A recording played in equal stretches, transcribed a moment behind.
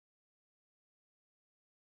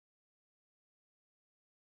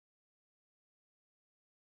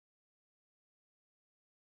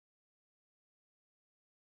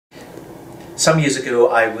Some years ago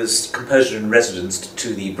I was composer in residence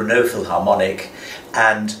to the Brno Philharmonic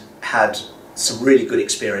and had some really good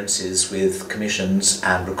experiences with commissions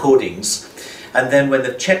and recordings. And then when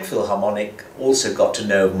the Czech Philharmonic also got to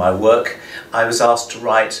know my work, I was asked to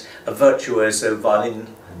write a virtuoso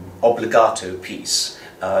violin obbligato piece.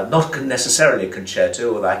 Not necessarily a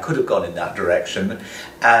concerto, although I could have gone in that direction.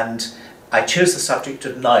 And I chose the subject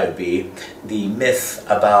of Niobe, the myth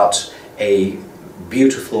about a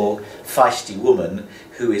beautiful, feisty woman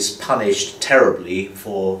who is punished terribly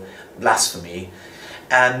for blasphemy.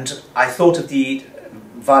 And I thought of the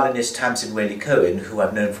violinist Tamsin Whaley-Cohen, who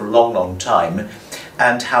I've known for a long, long time,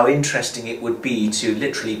 and how interesting it would be to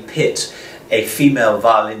literally pit a female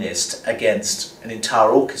violinist against an entire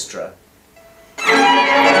orchestra.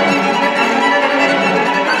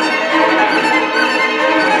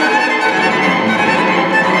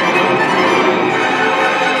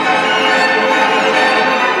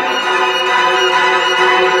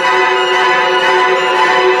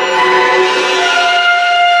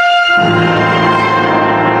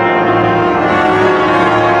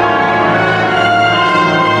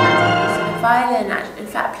 In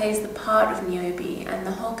fact plays the part of Niobe, and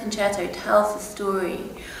the whole concerto tells the story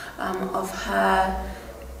of her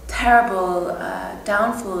terrible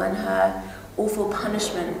downfall and her awful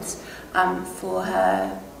punishment for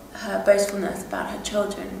her boastfulness about her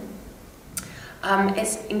children.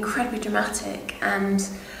 It's incredibly dramatic and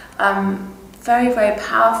very, very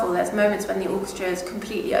powerful. There's moments when the orchestra is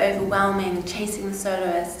completely overwhelming, chasing the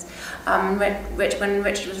soloist. When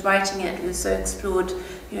Richard was writing it, he also explored,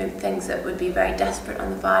 things that would be very desperate on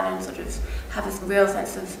the violin, sort of have this real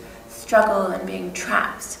sense of struggle and being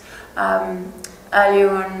trapped. Earlier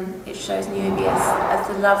on, it shows Niobe as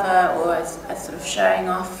the lover, or as sort of showing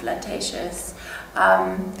off, flirtatious.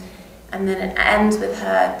 And then it ends with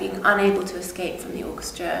her being unable to escape from the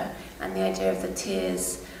orchestra, and the idea of the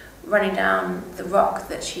tears running down the rock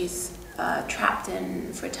that she's trapped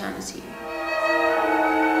in for eternity.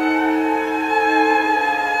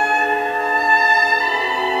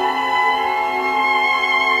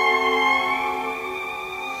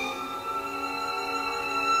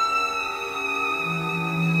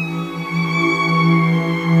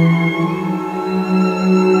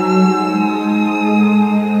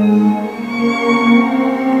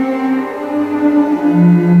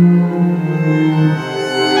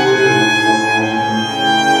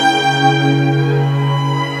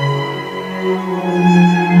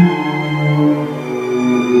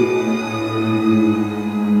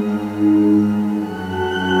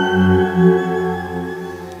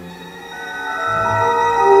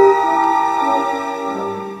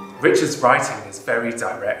 Richard's writing is very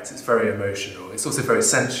direct, it's very emotional, it's also very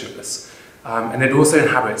sensuous, and it also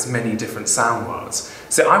inhabits many different sound worlds.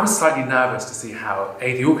 So I was slightly nervous to see how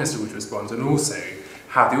the orchestra would respond, and also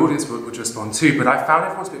how the audience would respond too, but I found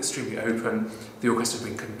everyone to be extremely open, the orchestra has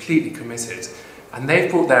been completely committed, and they've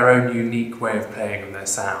brought their own unique way of playing and their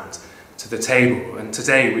sound to the table. And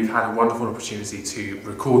today we've had a wonderful opportunity to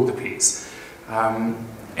record the piece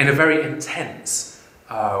in a very intense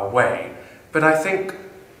way. But I think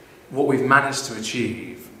what we've managed to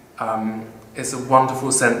achieve is a wonderful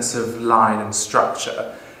sense of line and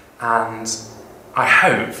structure, and I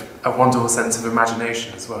hope a wonderful sense of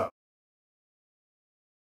imagination as well.